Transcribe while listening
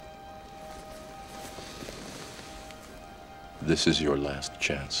This is your last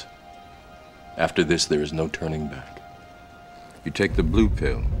chance. After this, there is no turning back. You take the blue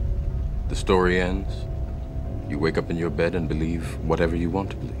pill, the story ends. You wake up in your bed and believe whatever you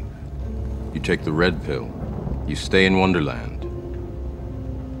want to believe. You take the red pill, you stay in Wonderland,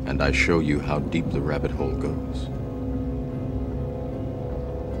 and I show you how deep the rabbit hole goes.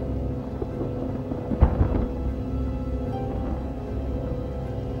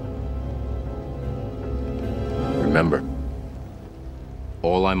 Remember,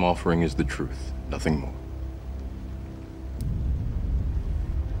 all I'm offering is the truth, nothing more.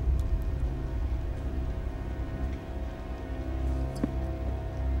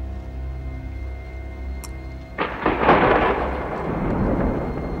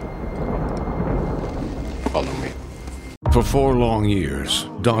 Follow me. For 4 long years,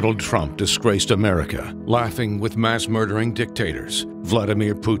 Donald Trump disgraced America, laughing with mass-murdering dictators,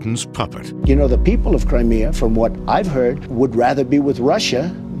 Vladimir Putin's puppet. You know, the people of Crimea, from what I've heard, would rather be with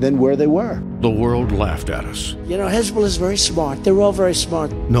Russia than where they were. The world laughed at us. You know, Hezbollah is very smart. They're all very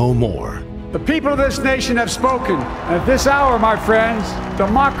smart. No more. The people of this nation have spoken. And at this hour, my friends,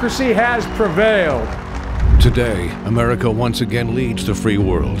 democracy has prevailed. Today, America once again leads the free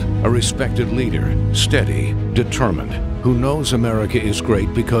world. A respected leader, steady, determined, who knows America is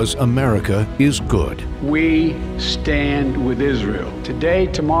great because America is good. We stand with Israel today,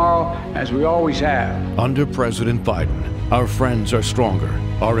 tomorrow, as we always have. Under President Biden, our friends are stronger,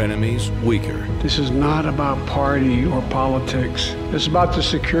 our enemies weaker. This is not about party or politics. This is about the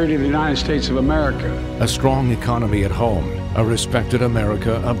security of the United States of America. A strong economy at home, a respected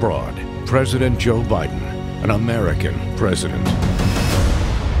America abroad. President Joe Biden, an American president.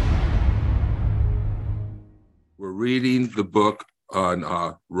 We're reading the book on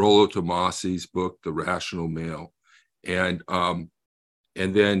Rollo Tomasi's book, The Rational Male. And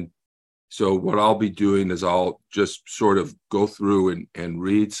then, so what I'll be doing is I'll just sort of go through and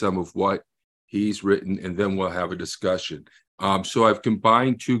read some of what he's written, and then we'll have a discussion. So I've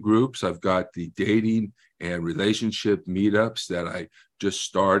combined 2 groups. I've got the dating and relationship meetups that I just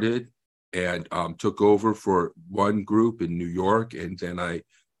started and took over for one group in New York, and then I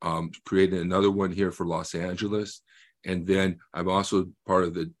created another one here for Los Angeles. And then I'm also part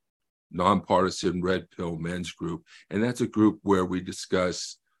of the nonpartisan Red Pill Men's Group. And that's a group where we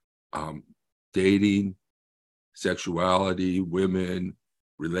discuss dating, sexuality, women,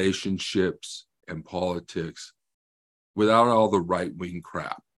 relationships, and politics without all the right-wing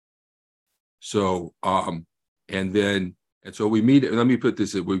crap. So, and so we meet, let me put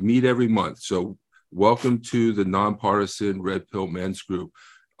this in, we meet every month. So welcome to the nonpartisan Red Pill Men's Group.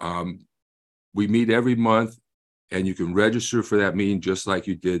 We meet every month, and you can register for that meeting just like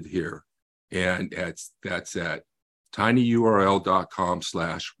you did here. And that's at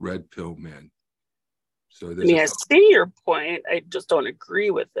tinyurl.com/redpillmen. So I see your point. I just don't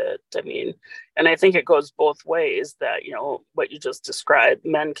agree with it. I mean, and I think it goes both ways that, you know, what you just described,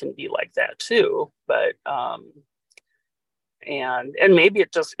 men can be like that too. But, and maybe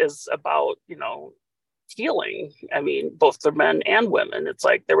it just is about, you know, healing. I mean, both the men and women. It's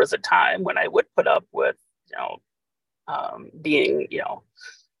like there was a time when I would put up with, you know, being, you know,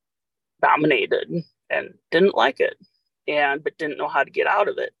 dominated and didn't like it, but didn't know how to get out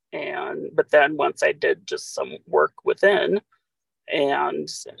of it. But then once I did just some work within, and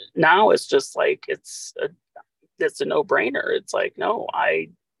now it's just like it's a no-brainer. It's like, no,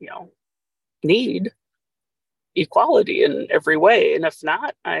 I, you know, need equality in every way, and if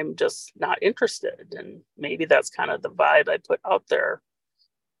not, I'm just not interested. And maybe that's kind of the vibe I put out there,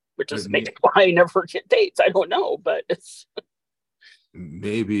 which is maybe why I never get dates. I don't know, but it's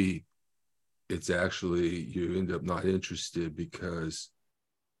maybe it's actually you end up not interested because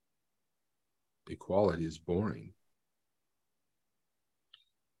equality is boring.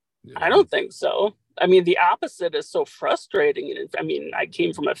 You know? I don't think so. I mean, the opposite is so frustrating. And I mean, I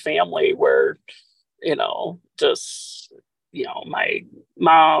came from a family where, you know, just, you know, my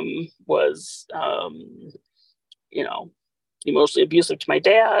mom was, you know, emotionally abusive to my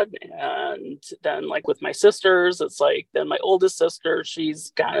dad. And then like with my sisters, it's like, then my oldest sister,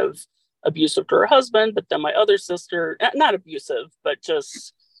 she's kind of abusive to her husband, but then my other sister, not abusive, but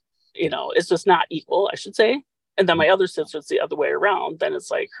just, you know, it's just not equal, I should say. And then my other sister, it's the other way around. Then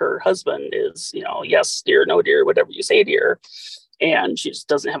it's like her husband is, you know, yes, dear, no, dear, whatever you say, dear. And she just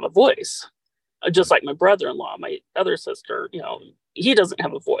doesn't have a voice. Just like my brother-in-law, my other sister, you know, he doesn't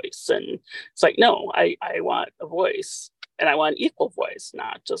have a voice. And it's like, no, I want a voice, and I want an equal voice,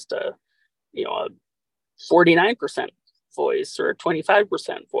 not just a, you know, a 49% voice or a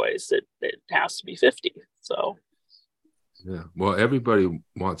 25% voice. It has to be 50. So. Yeah, well, everybody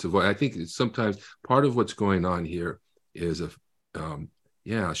wants a voice. I think it's sometimes part of what's going on here is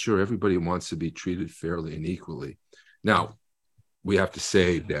yeah, sure, everybody wants to be treated fairly and equally. Now, we have to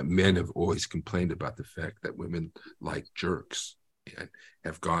say that men have always complained about the fact that women like jerks and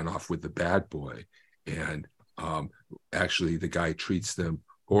have gone off with the bad boy. And actually, the guy treats them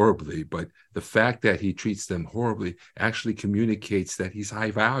horribly. But the fact that he treats them horribly actually communicates that he's high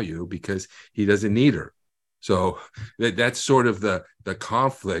value because he doesn't need her. So that's sort of the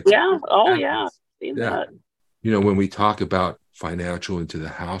conflict. Yeah. Oh, yeah. Seen that. You know, when we talk about financial into the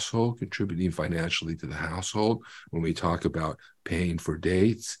household, contributing financially to the household, when we talk about paying for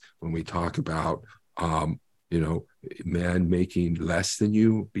dates, when we talk about, you know, man making less than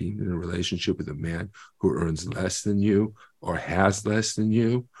you, being in a relationship with a man who earns less than you or has less than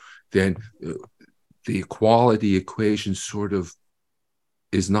you, then the equality equation sort of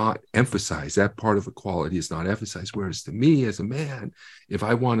is not emphasized. That part of equality is not emphasized. Whereas to me as a man, if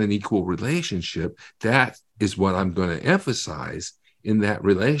I want an equal relationship, that is what I'm going to emphasize in that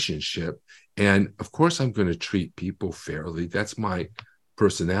relationship. And of course, I'm going to treat people fairly. That's my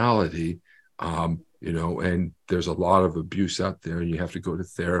personality, you know, and there's a lot of abuse out there and you have to go to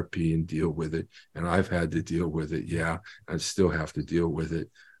therapy and deal with it. And I've had to deal with it. Yeah, I still have to deal with it.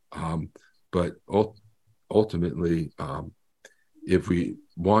 But ultimately, if we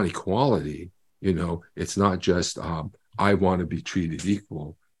want equality, you know, it's not just I want to be treated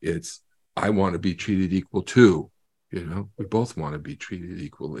equal. It's I want to be treated equal too. You know, we both want to be treated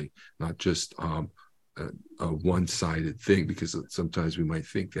equally, not just a one-sided thing, because sometimes we might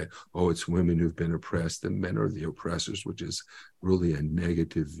think that, oh, it's women who've been oppressed and men are the oppressors, which is really a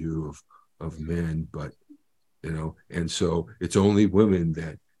negative view of men. But, you know, and so it's only women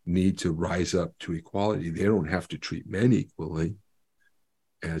that need to rise up to equality. They don't have to treat men equally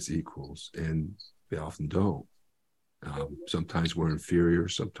as equals, and they often don't. Sometimes we're inferior,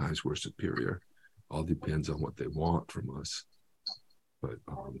 sometimes we're superior. All depends on what they want from us. But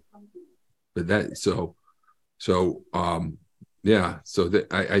that yeah. So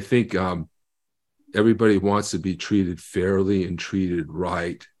that I think everybody wants to be treated fairly and treated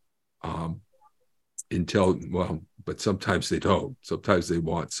right. But sometimes they don't. Sometimes they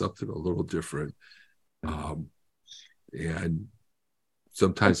want something a little different, and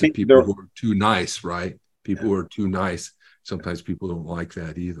sometimes the people who are too nice, right? People who are too nice, sometimes people don't like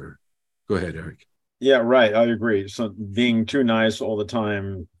that either. Go ahead, Eric. Yeah, right. I agree. So being too nice all the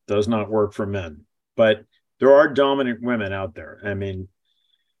time does not work for men. But there are dominant women out there. I mean,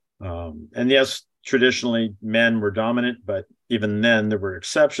 and yes, traditionally men were dominant, but even then there were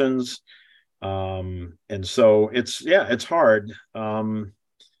exceptions. And so it's hard.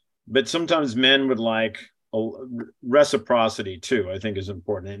 But sometimes men would like reciprocity too, I think is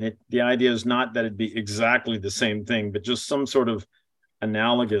important. And the idea is not that it'd be exactly the same thing, but just some sort of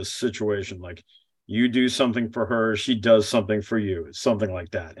analogous situation, like you do something for her, she does something for you, something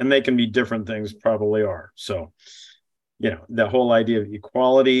like that. And they can be different things, probably are. So, you know, the whole idea of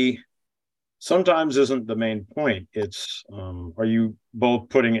equality sometimes isn't the main point. It's, are you both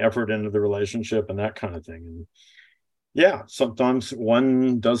putting effort into the relationship and that kind of thing? And yeah, sometimes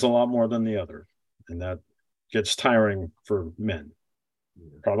one does a lot more than the other, and that gets tiring for men.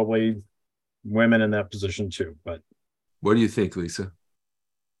 Probably women in that position too. But what do you think, Lisa?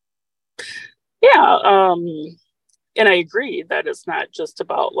 Yeah, and I agree that it's not just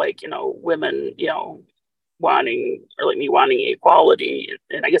about, like, you know, women, you know, wanting, or like me wanting equality.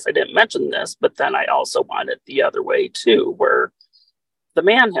 And I guess I didn't mention this, but then I also want it the other way too, where the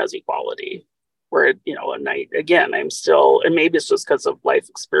man has equality, where, you know, and I'm still, and maybe it's just because of life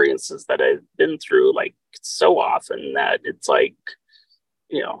experiences that I've been through, like, so often, that it's like,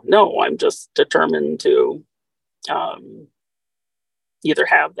 you know, no, I'm just determined to either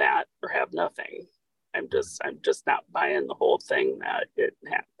have that or have nothing. I'm just not buying the whole thing that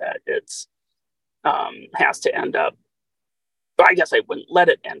it's has to end up. But I guess I wouldn't let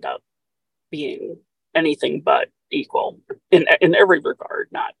it end up being anything but equal in every regard,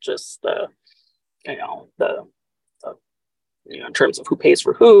 not just the in terms of who pays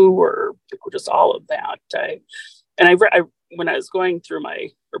for who, or just all of that. When I was going through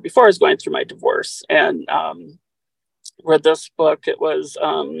before I was going through my divorce, and read this book. It was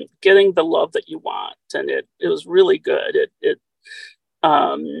Getting the Love That You Want, and it was really good.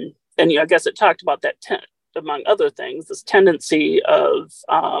 And I guess it talked about that among other things, this tendency of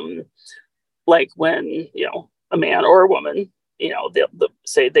like when, you know, a man or a woman, you know, they'll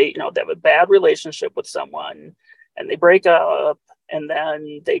say they have a bad relationship with someone and they break up, and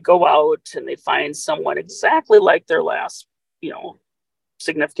then they go out and they find someone exactly like their last, you know,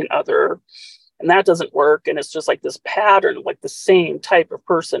 significant other, and that doesn't work. And it's just like this pattern, like the same type of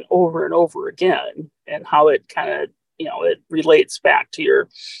person over and over again, and how it kind of, it relates back to your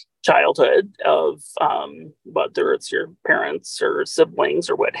childhood of whether it's your parents or siblings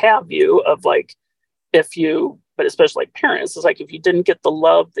or what have you, of like, but especially like parents, it's like if you didn't get the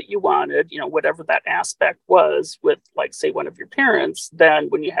love that you wanted, whatever that aspect was with, like, say, one of your parents, then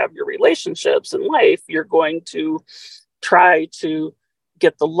when you have your relationships in life, you're going to try to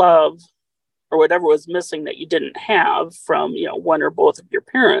get the love or whatever was missing that you didn't have from, one or both of your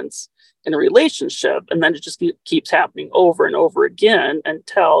parents in a relationship. And then it just keeps happening over and over again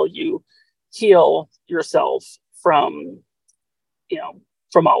until you heal yourself from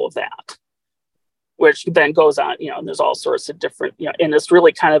all of that, which then goes on, and there's all sorts of different, and it's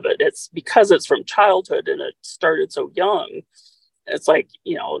really kind of, it's because it's from childhood and it started so young. It's like,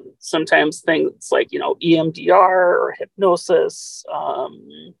 sometimes things like, EMDR or hypnosis,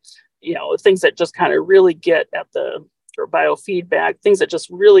 things that just kind of really get at or biofeedback, things that just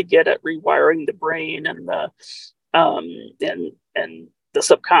really get at rewiring the brain and the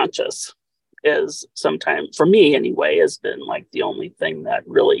subconscious is sometimes, for me anyway, has been like the only thing that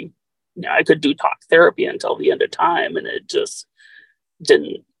really, I could do talk therapy until the end of time and it just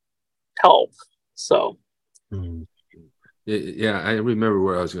didn't help. So. Yeah, I remember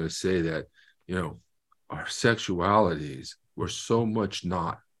where I was going to say that, our sexualities were so much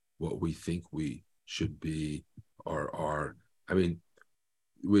not what we think we should be or are. I mean,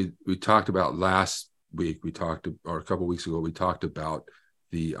 we talked about last week, or a couple of weeks ago, we talked about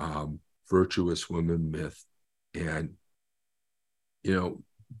the virtuous woman myth. And,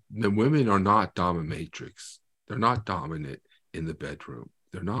 the women are not dominatrix. They're not dominant in the bedroom.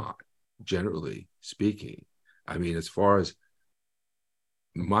 They're not, generally speaking. I mean, as far as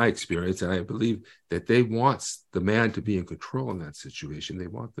my experience, and I believe that they want the man to be in control in that situation. They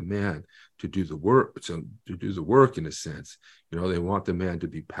want the man to do the work, to do the work in a sense. They want the man to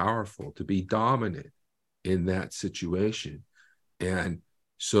be powerful, to be dominant in that situation. And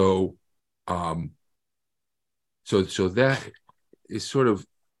so that is sort of,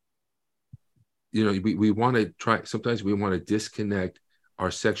 we want to try, sometimes we want to disconnect our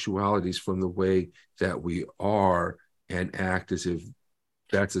sexualities from the way that we are and act as if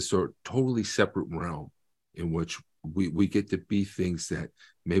that's a sort of totally separate realm in which we get to be things that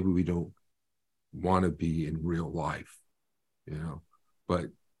maybe we don't want to be in real life, but,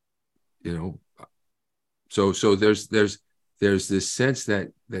 so there's this sense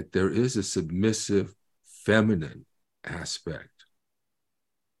that there is a submissive feminine aspect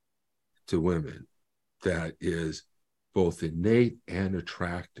to women that is both innate and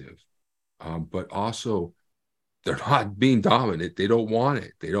attractive, but also they're not being dominant. They don't want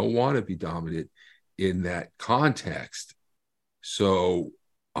it. They don't want to be dominant in that context. So,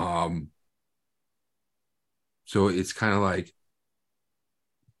 so it's kind of like,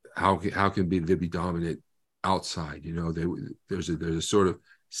 how can they be dominant outside? There's a sort of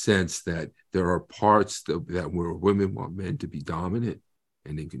sense that there are parts that where women want men to be dominant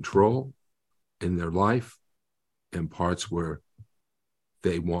and in control in their life, and parts where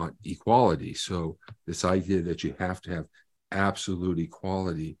they want equality. So this idea that you have to have absolute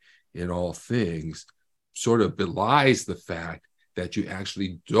equality in all things sort of belies the fact that you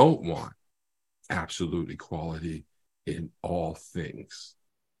actually don't want absolute equality in all things.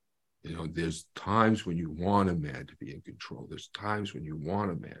 There's times when you want a man to be in control. There's times when you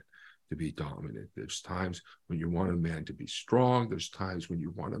want a man to be dominant. There's times when you want a man to be strong. There's times when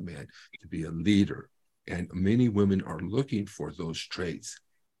you want a man to be a leader. And many women are looking for those traits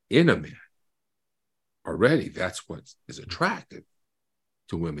in a man already. That's what is attractive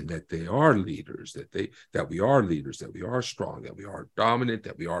to women, that they are leaders, that we are leaders, that we are strong, that we are dominant,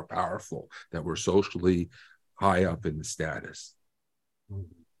 that we are powerful, that we're socially high up in the status.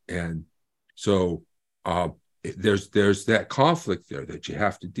 And so there's that conflict there that you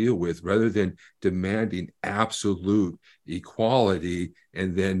have to deal with, rather than demanding absolute equality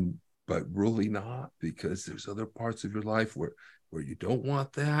but really not, because there's other parts of your life where you don't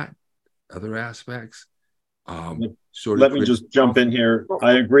want that, other aspects. Let me just jump in here.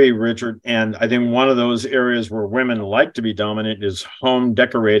 I agree, Richard. And I think one of those areas where women like to be dominant is home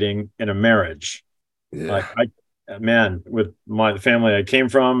decorating in a marriage. Yeah. With the family I came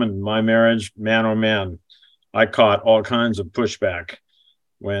from and my marriage, man, oh man, I caught all kinds of pushback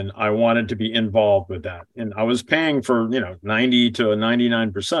when I wanted to be involved with that. And I was paying for, 90 to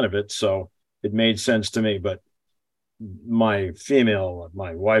 99% of it. So it made sense to me. But my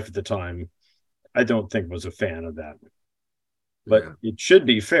wife at the time, I don't think was a fan of that. But It should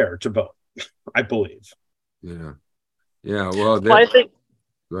be fair to both, I believe. Yeah. Yeah. Well, I think.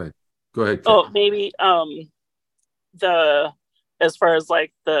 Go ahead. Oh, maybe as far as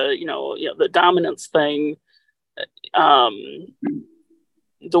like the, the dominance thing, um,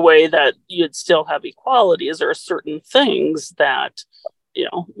 the way that you'd still have equality is there are certain things that,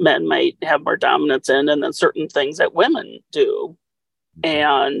 men might have more dominance in, and then certain things that women do.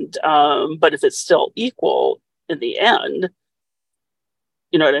 And, but if it's still equal in the end,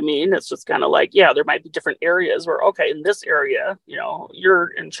 you know what I mean? It's just kind of like, yeah, there might be different areas where, okay, in this area,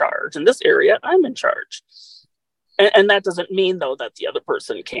 you're in charge. In this area, I'm in charge. And that doesn't mean, though, that the other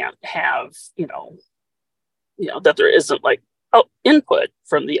person can't have, that there isn't like input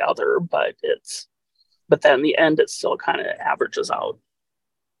from the other, but then in the end, it still kind of averages out.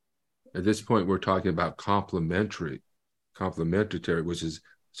 At this point, we're talking about complementary, which is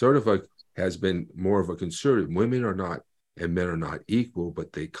sort of has been more of a conservative. Women are not and men are not equal,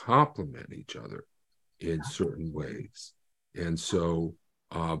 but they complement each other in certain ways. And so,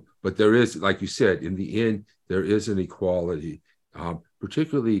 but there is, like you said, in the end, there is an equality,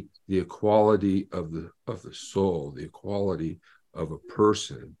 particularly the equality of the soul, the equality of a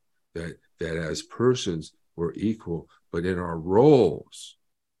person, that as persons we're equal, but in our roles,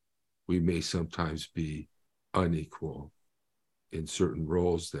 we may sometimes be unequal in certain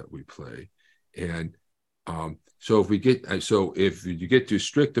roles that we play. And so if you get too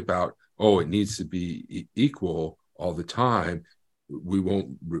strict about, it needs to be equal all the time, we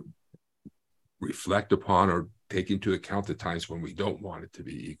won't reflect upon or take into account the times when we don't want it to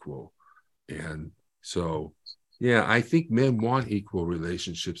be equal. And so, yeah, I think men want equal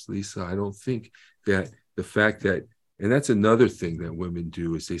relationships, Lisa. I don't think that the fact that, and that's another thing that women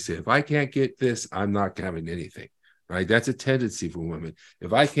do, is they say, if I can't get this, I'm not having anything, right? That's a tendency for women.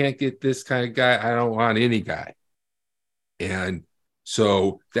 If I can't get this kind of guy, I don't want any guy. And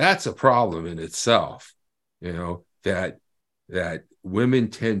so that's a problem in itself, that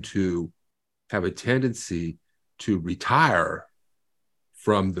women tend to have a tendency to retire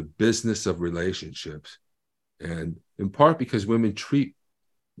from the business of relationships, and in part because women treat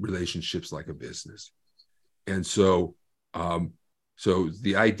relationships like a business. And so, so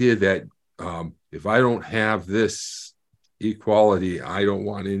the idea that if I don't have this equality, I don't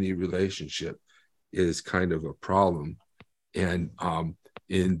want any relationship is kind of a problem. And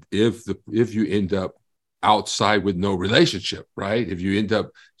if you end up outside with no relationship, right? If you end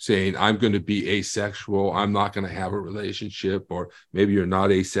up saying, I'm going to be asexual, I'm not going to have a relationship, or maybe you're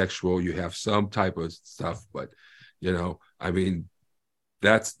not asexual, you have some type of stuff, but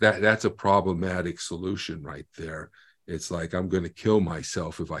that's a problematic solution right there. It's like, I'm going to kill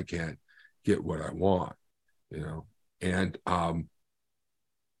myself if I can't get what I want, and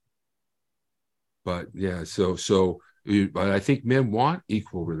but yeah, but I think men want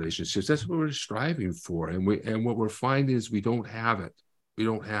equal relationships. That's what we're striving for. And what we're finding is we don't have it. We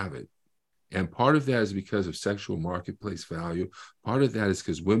don't have it. And part of that is because of sexual marketplace value. Part of that is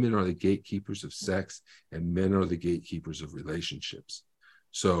because women are the gatekeepers of sex and men are the gatekeepers of relationships.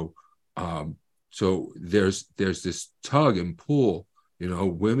 So, so there's this tug and pull,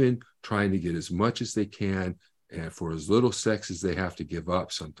 women trying to get as much as they can and for as little sex as they have to give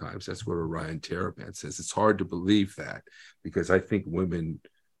up sometimes. That's what Orion Taraban says. It's hard to believe that, because I think women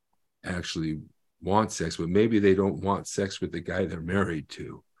actually want sex, but maybe they don't want sex with the guy they're married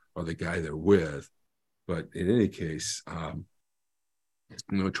to or the guy they're with. But in any case,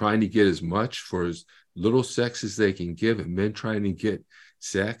 trying to get as much for as little sex as they can give, and men trying to get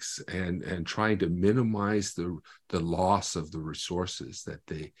sex and trying to minimize the loss of the resources that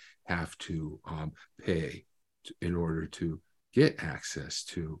they have to pay in order to get access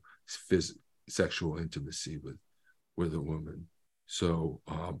to sexual intimacy with a woman. So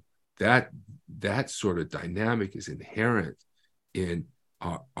that sort of dynamic is inherent in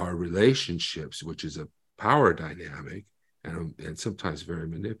our relationships, which is a power dynamic and sometimes very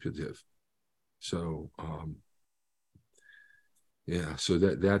manipulative. So yeah, so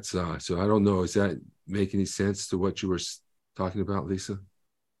that's so I don't know, does that make any sense to what you were talking about, Lisa?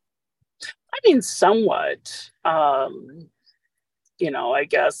 I mean, somewhat. I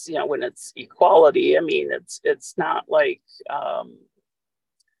guess, when it's equality, I mean, it's not like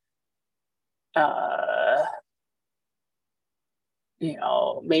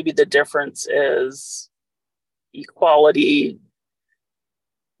maybe the difference is equality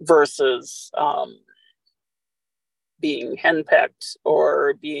versus being henpecked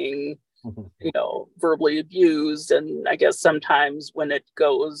or being verbally abused. And I guess sometimes when it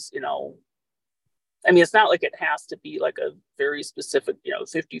goes, I mean, it's not like it has to be like a very specific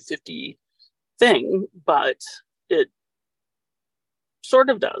 50-50 thing, but it sort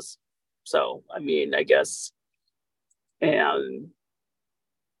of does. So I mean, I guess, and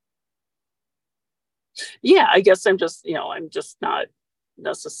yeah, I guess I'm just not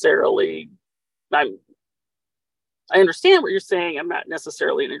necessarily, I'm I understand what you're saying. I'm not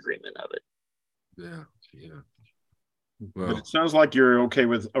necessarily in agreement of it. Yeah, yeah. But Well, it sounds like you're okay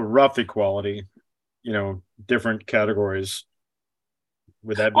with a rough equality, different categories.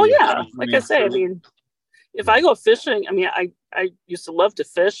 Would that Oh be yeah, like I say, I true? mean, if I go fishing, I mean, I used to love to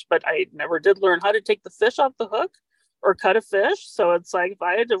fish, but I never did learn how to take the fish off the hook or cut a fish. So it's like if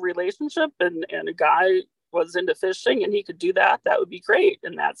I had a relationship and a guy was into fishing and he could do that, that would be great.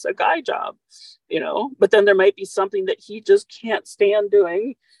 And that's a guy job, But then there might be something that he just can't stand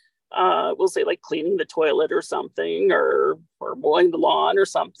doing. We'll say like cleaning the toilet or something, or mowing the lawn or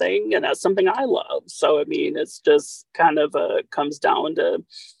something, and that's something I love. So I mean, it's just kind of comes down to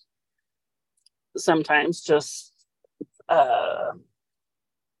sometimes just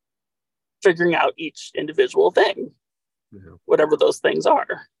figuring out each individual thing, yeah, whatever those things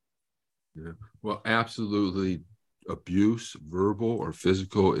are. yeah. Well, absolutely, abuse, verbal or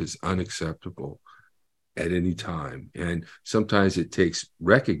physical, is unacceptable at any time. And sometimes it takes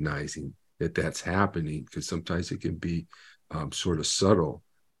recognizing that that's happening, because sometimes it can be sort of subtle,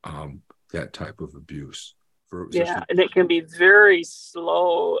 that type of abuse. Yeah, and it can be very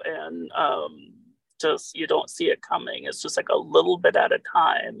slow and just you don't see it coming. It's just like a little bit at a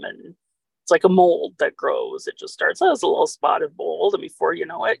time, and it's like a mold that grows. It just starts as a little spotted mold, and before you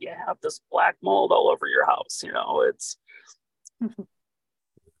know it, you have this black mold all over your house. It's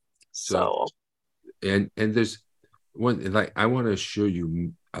so. And there's one, like, I want to show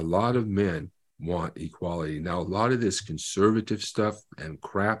you, a lot of men want equality. Now, a lot of this conservative stuff and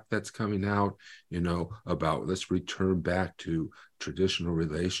crap that's coming out, about let's return back to traditional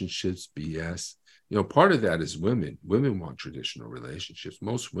relationships, BS. Part of that is women. Women want traditional relationships.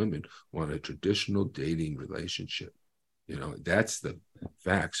 Most women want a traditional dating relationship. That's the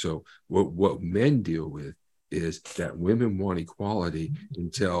fact. So what men deal with is that women want equality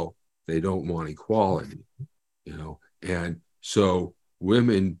until they don't want equality, and so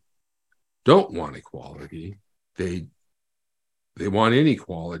women don't want equality. They want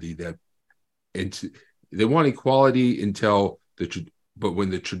inequality, they want equality until but when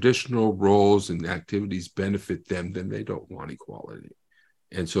the traditional roles and activities benefit them, then they don't want equality.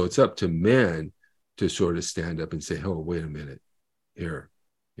 And so it's up to men to sort of stand up and say, oh, wait a minute here,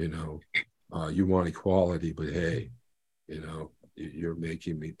 you want equality, but hey, you're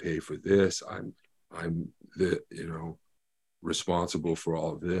making me pay for this. I'm the responsible for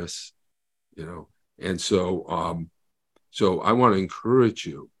all of this, and so so I want to encourage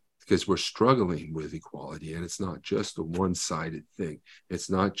you, because we're struggling with equality, and it's not just a one-sided thing. It's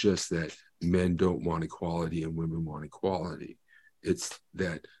not just that men don't want equality and women want equality. It's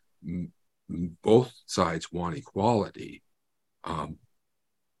that both sides want equality,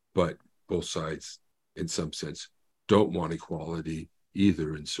 but both sides, in some sense, don't want equality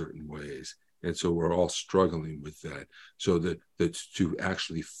either in certain ways. And so we're all struggling with that. So that's to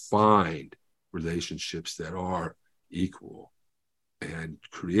actually find relationships that are equal and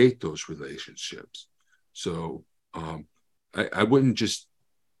create those relationships. So I wouldn't just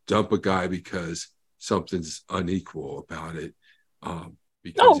dump a guy because something's unequal about it.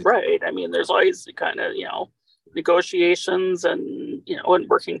 Right. I mean, there's always kind of, negotiations and, and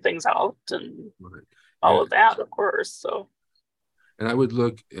working things out and right. all of that, of course. So. And I would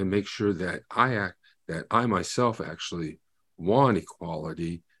look and make sure that I myself actually want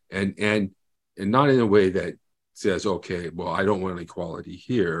equality, and not in a way that says, okay, well, I don't want equality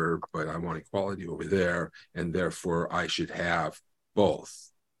here, but I want equality over there, and therefore I should have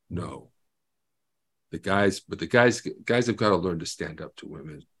both. No. The guys have got to learn to stand up to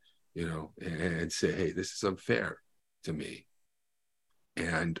women, and say, hey, this is unfair to me.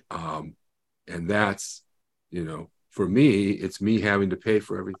 And that's, for me, it's me having to pay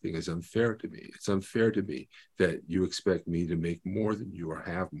for everything is unfair to me. It's unfair to me that you expect me to make more than you or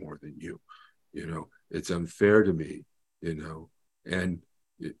have more than you. It's unfair to me, and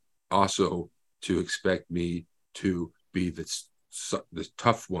also to expect me to be the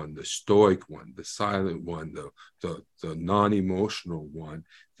tough one, the stoic one, the silent one, the non-emotional one.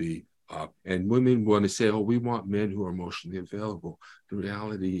 And women want to say, oh, we want men who are emotionally available. The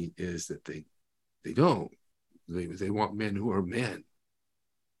reality is that they don't. They want men who are men,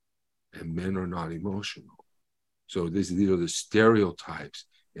 and men are not emotional. So these are the stereotypes,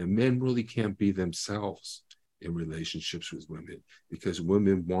 and men really can't be themselves in relationships with women, because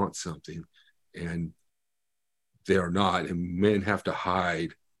women want something and they are not, and men have to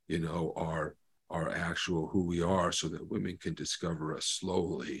hide, our actual who we are, so that women can discover us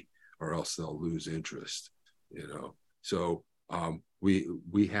slowly, or else they'll lose interest. So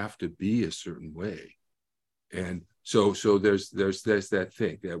we have to be a certain way. And so there's that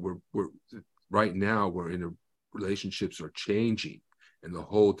thing that we're right now we're in relationships are changing, and the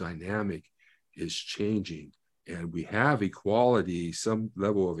whole dynamic is changing. And we have equality, some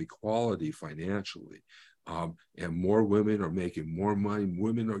level of equality financially. And more women are making more money.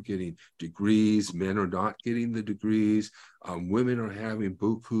 Women are getting degrees. Men are not getting the degrees. Women are having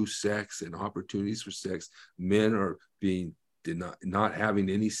buku sex and opportunities for sex. Men are being not having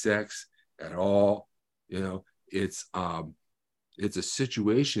any sex at all. You know, it's a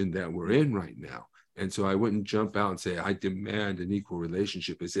situation that we're in right now. And so I wouldn't jump out and say, I demand an equal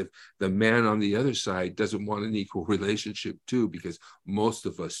relationship, as if the man on the other side doesn't want an equal relationship too, because most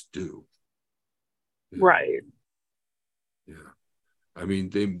of us do. Right. Yeah. I mean,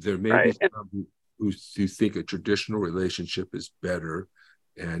 there may be some who think a traditional relationship is better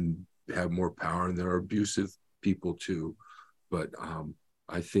and have more power, and there are abusive people too. But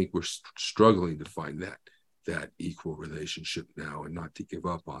I think we're struggling to find that equal relationship now, and not to give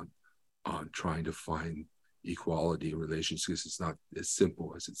up on trying to find equality in relationships, because it's not as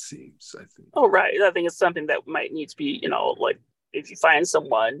simple as it seems, I think. Oh, right. I think it's something that might need to be, you know, like if you find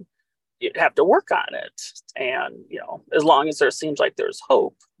someone, you'd have to work on it. And, you know, as long as there seems like there's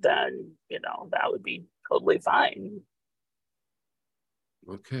hope, then, you know, that would be totally fine.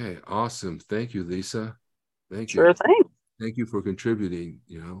 Okay, awesome. Thank you, Lisa. Thank you. Sure thing. Thank you for contributing.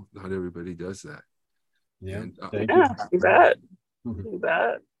 You know, not everybody does that. Yeah, And, You bet. You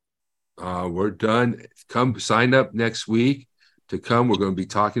bet. We're done. Come sign up next week to come. We're going to be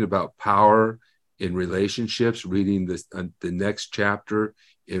talking about power in relationships, reading the next chapter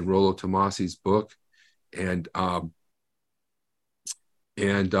in Rollo Tomassi's book. And I'll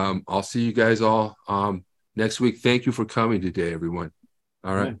see you guys all next week. Thank you for coming today, everyone.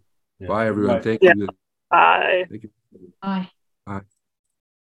 All right. Yeah. Bye, everyone. Bye. Thank you. Bye. Thank you. Bye. Bye.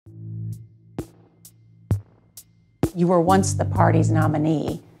 You were once the party's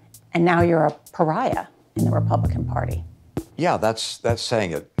nominee, and now you're a pariah in the Republican Party. Yeah, that's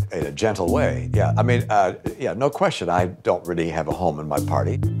saying it in a gentle way. Yeah, I mean, yeah, no question. I don't really have a home in my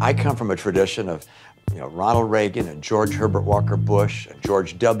party. I come from a tradition of, you know, Ronald Reagan and George Herbert Walker Bush and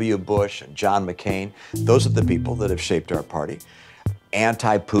George W. Bush and John McCain. Those are the people that have shaped our party.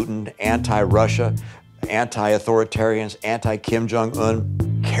 Anti-Putin, anti-Russia, anti-authoritarians, anti-Kim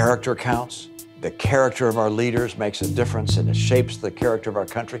Jong-un. Character counts. The character of our leaders makes a difference, and it shapes the character of our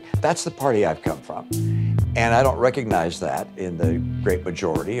country. That's the party I've come from. And I don't recognize that in the great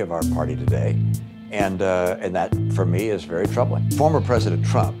majority of our party today. And that, for me, is very troubling. Former President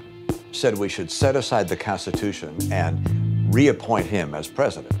Trump said we should set aside the Constitution and reappoint him as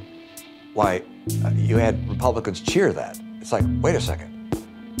president. Why, you had Republicans cheer that. It's like, wait a second.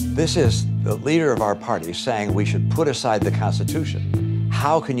 This is the leader of our party saying we should put aside the Constitution.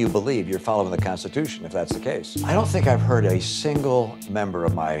 How can you believe you're following the Constitution if that's the case? I don't think I've heard a single member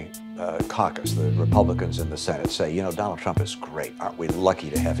of my caucus, the Republicans in the Senate, say, you know, Donald Trump is great. Aren't we lucky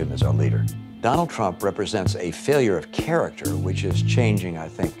to have him as our leader? Donald Trump represents a failure of character, which is changing, I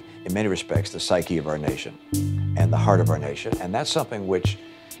think, in many respects, the psyche of our nation and the heart of our nation. And that's something which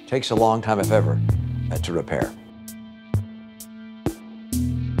takes a long time, if ever, to repair.